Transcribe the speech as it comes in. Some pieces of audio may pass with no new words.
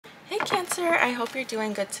Cancer, I hope you're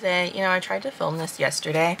doing good today. You know, I tried to film this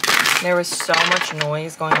yesterday. There was so much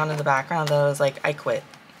noise going on in the background that I was like, I quit.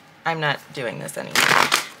 I'm not doing this anymore.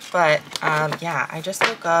 But yeah, I just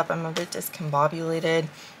woke up. I'm a bit discombobulated.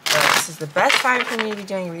 But this is the best time for me to be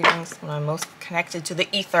doing readings when I'm most connected to the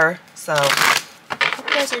ether. So I hope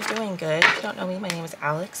you guys are doing good. If you don't know me, my name is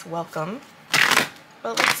Alex. Welcome.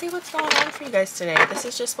 But let's see what's going on for you guys today. This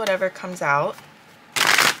is just whatever comes out.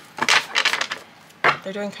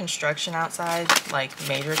 They're doing construction outside, like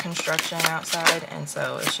major construction outside, and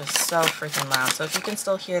so it's just so freaking loud. So if you can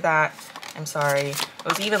still hear that, I'm sorry. It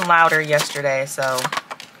was even louder yesterday, so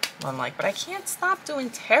I'm like, but I can't stop doing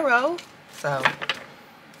tarot. So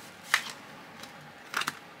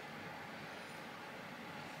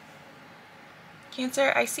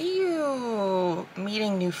Cancer, I see you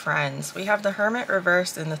meeting new friends. We have the Hermit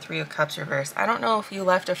reversed and the Three of Cups reversed. I don't know if you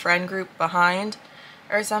left a friend group behind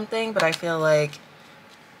or something, but I feel like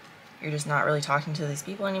you're just not really talking to these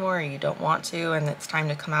people anymore, or you don't want to, and it's time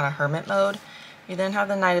to come out of hermit mode. You then have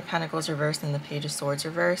the Knight of Pentacles reversed and the Page of Swords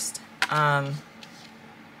reversed. I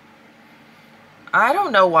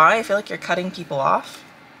don't know why. I feel like you're cutting people off.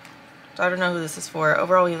 So I don't know who this is for.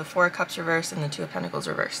 Overall, we have the Four of Cups reversed and the Two of Pentacles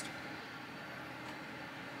reversed.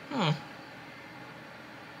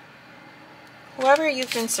 Whoever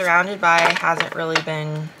you've been surrounded by hasn't really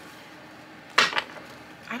been...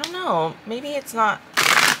 I don't know. Maybe it's not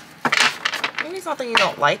that you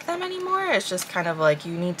don't like them anymore. It's just kind of like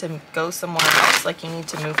you need to go somewhere else. Like you need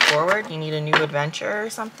to move forward. You need a new adventure or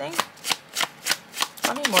something.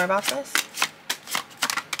 Tell me more about this.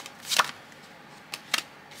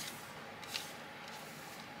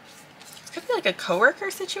 This could be like a coworker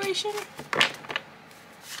situation.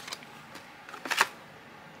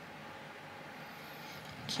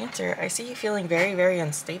 Cancer, I see you feeling very, very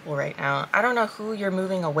unstable right now. I don't know who you're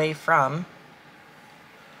moving away from.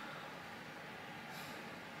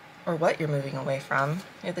 Or what you're moving away from.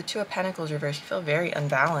 You have the Two of Pentacles reversed. You feel very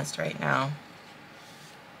unbalanced right now.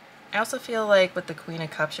 I also feel like with the Queen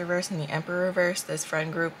of Cups reversed and the Emperor reversed, this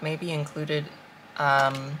friend group maybe included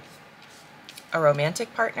a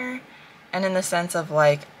romantic partner. And in the sense of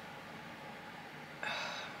like,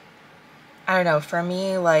 I don't know, for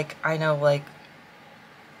me, like, I know, like,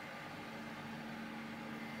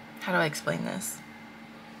 how do I explain this?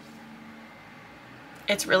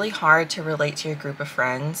 It's really hard to relate to your group of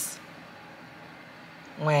friends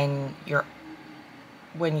when you're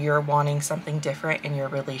wanting something different in your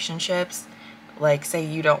relationships. Like, say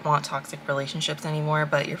you don't want toxic relationships anymore,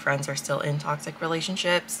 but your friends are still in toxic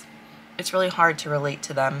relationships. It's really hard to relate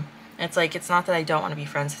to them. It's like, it's not that I don't want to be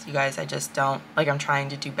friends with you guys, I just don't, like, I'm trying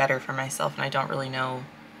to do better for myself and I don't really know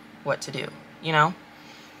what to do, you know?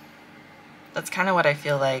 That's kind of what I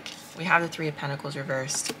feel like. We have the Three of Pentacles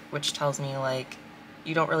reversed, which tells me, like,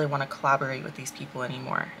 you don't really want to collaborate with these people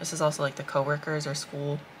anymore. This is also like the coworkers or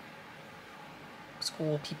school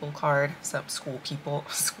people card. So school people,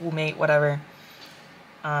 schoolmate, whatever.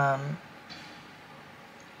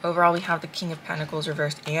 Overall, we have the King of Pentacles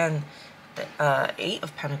reversed and the Eight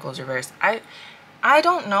of Pentacles reversed. I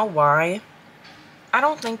don't know why. I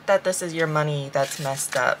don't think that this is your money that's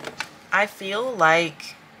messed up. I feel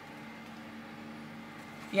like,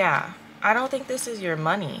 yeah, I don't think this is your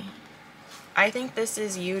money. I think this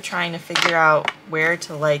is you trying to figure out where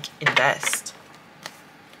to, like, invest.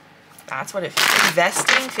 That's what it feels.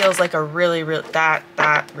 Investing feels like a really,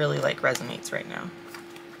 that really, like, resonates right now.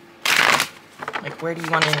 Like, where do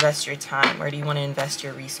you want to invest your time? Where do you want to invest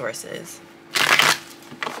your resources?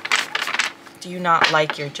 Do you not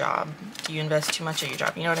like your job? Do you invest too much at your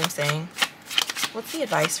job? You know what I'm saying? What's the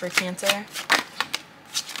advice for Cancer?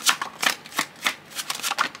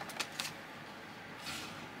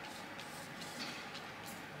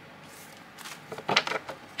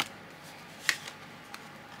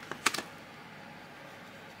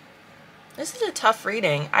 This is a tough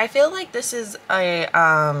reading. I feel like this is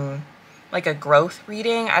a like a growth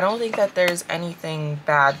reading. I don't think that there's anything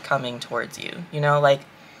bad coming towards you. You know, like,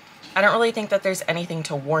 I don't really think that there's anything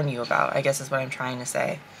to warn you about, I guess is what I'm trying to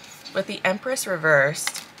say. With the Empress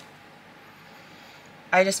reversed,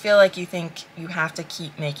 I just feel like you think you have to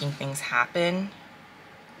keep making things happen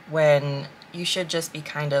when you should just be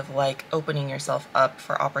kind of like opening yourself up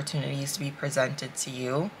for opportunities to be presented to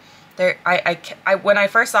you. When I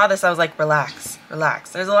first saw this, I was like, relax, relax.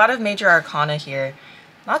 There's a lot of major arcana here.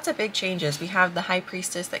 Lots of big changes. We have the High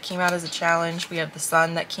Priestess that came out as a challenge. We have the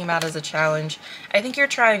Sun that came out as a challenge. I think you're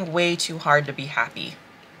trying way too hard to be happy.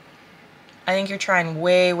 I think you're trying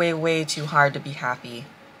way, way, way too hard to be happy.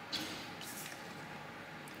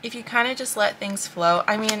 If you kind of just let things flow,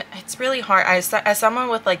 I mean, it's really hard. As someone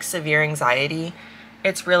with like severe anxiety,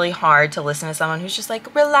 it's really hard to listen to someone who's just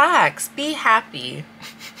like, relax, be happy.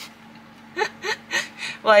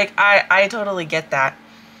 Like, I totally get that.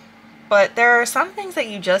 But there are some things that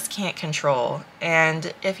you just can't control.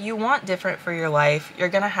 And if you want different for your life, you're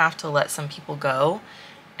going to have to let some people go.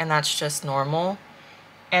 And that's just normal.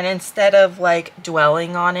 And instead of like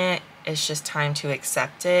dwelling on it, it's just time to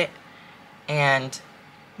accept it and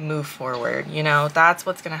move forward. You know, that's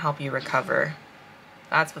what's going to help you recover.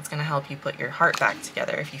 That's what's going to help you put your heart back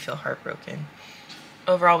together if you feel heartbroken.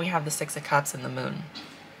 Overall, we have the Six of Cups and the Moon.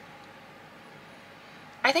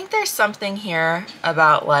 I think there's something here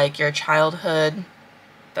about like your childhood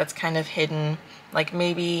that's kind of hidden. Like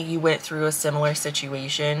maybe you went through a similar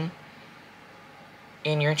situation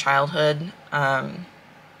in your childhood.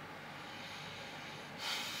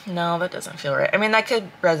 No, that doesn't feel right. I mean, that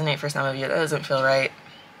could resonate for some of you. That doesn't feel right.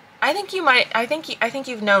 I think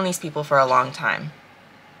you've known these people for a long time.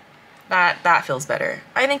 That feels better.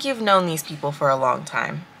 I think you've known these people for a long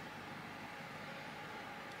time.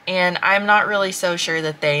 And I'm not really so sure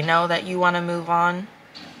that they know that you want to move on.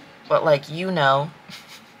 But like, you know.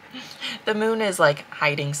 The Moon is like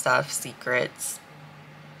hiding stuff, secrets.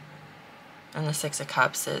 And the Six of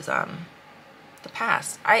Cups is the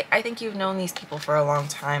past. I think you've known these people for a long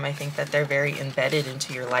time. I think that they're very embedded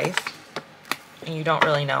into your life. And you don't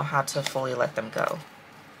really know how to fully let them go.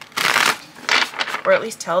 Or at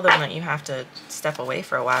least tell them that you have to step away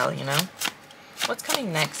for a while, you know? What's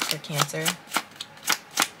coming next for Cancer?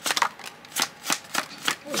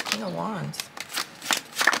 Ooh, King of Wands.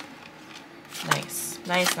 Nice.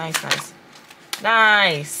 Nice, nice, nice.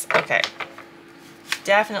 Nice! Okay.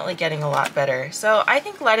 Definitely getting a lot better. So I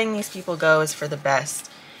think letting these people go is for the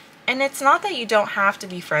best. And it's not that you don't have to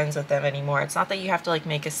be friends with them anymore. It's not that you have to like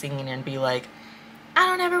make a scene and be like, I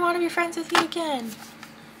don't ever want to be friends with you again.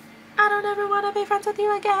 I don't ever want to be friends with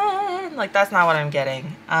you again. Like, that's not what I'm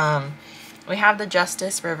getting. We have the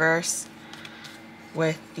Justice reverse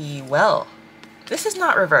with the Well. This is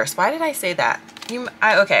not reversed. Why did I say that?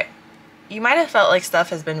 Okay. You might have felt like stuff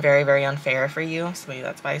has been very, very unfair for you. So maybe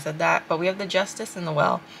that's why I said that. But we have the Justice and the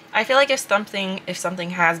Well. I feel like if something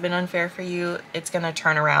has been unfair for you, it's going to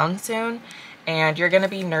turn around soon. And you're going to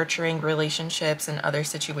be nurturing relationships and other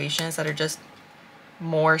situations that are just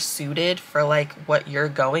more suited for like what you're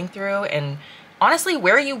going through and honestly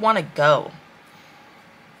where you want to go.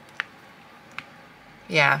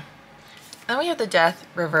 Yeah. Then we have the Death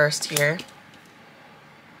reversed here.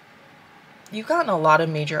 You've gotten a lot of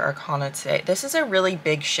major arcana today. This is a really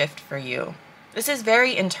big shift for you. This is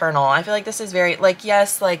very internal. I feel like this is very like,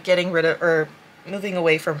 yes, like getting rid of or moving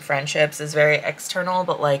away from friendships is very external,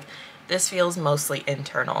 but like this feels mostly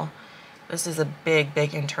internal. This is a big,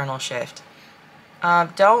 big internal shift.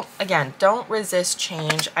 Don't resist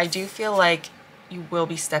change. I do feel like you will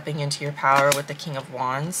be stepping into your power with the King of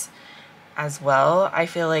Wands as well. I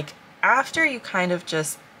feel like after you kind of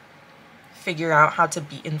just figure out how to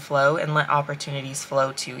be in flow and let opportunities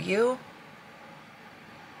flow to you,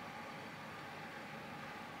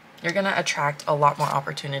 you're going to attract a lot more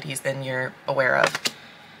opportunities than you're aware of.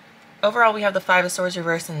 Overall, we have the Five of Swords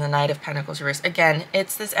reversed and the Knight of Pentacles reversed. Again,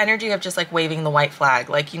 it's this energy of just like waving the white flag.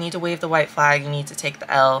 Like you need to wave the white flag, you need to take the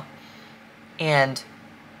L and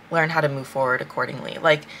learn how to move forward accordingly.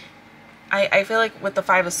 Like I feel like with the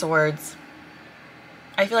Five of Swords,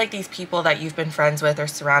 I feel like these people that you've been friends with or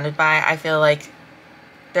surrounded by, I feel like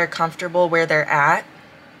they're comfortable where they're at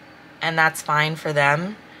and that's fine for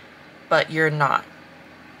them, but you're not.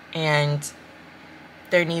 And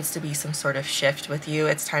there needs to be some sort of shift with you.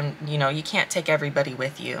 It's time, you know, you can't take everybody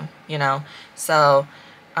with you, you know? So,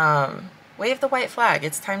 wave the white flag.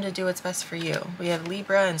 It's time to do what's best for you. We have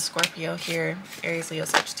Libra and Scorpio here, Aries, Leo,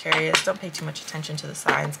 Sagittarius. Don't pay too much attention to the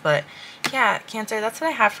signs, but yeah, Cancer, that's what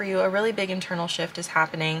I have for you. A really big internal shift is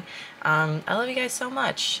happening. I love you guys so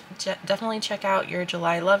much. Definitely check out your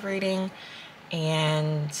July love reading.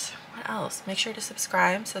 And what else? Make sure to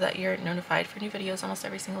subscribe so that you're notified for new videos almost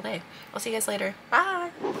every single day. I'll see you guys later.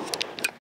 Bye!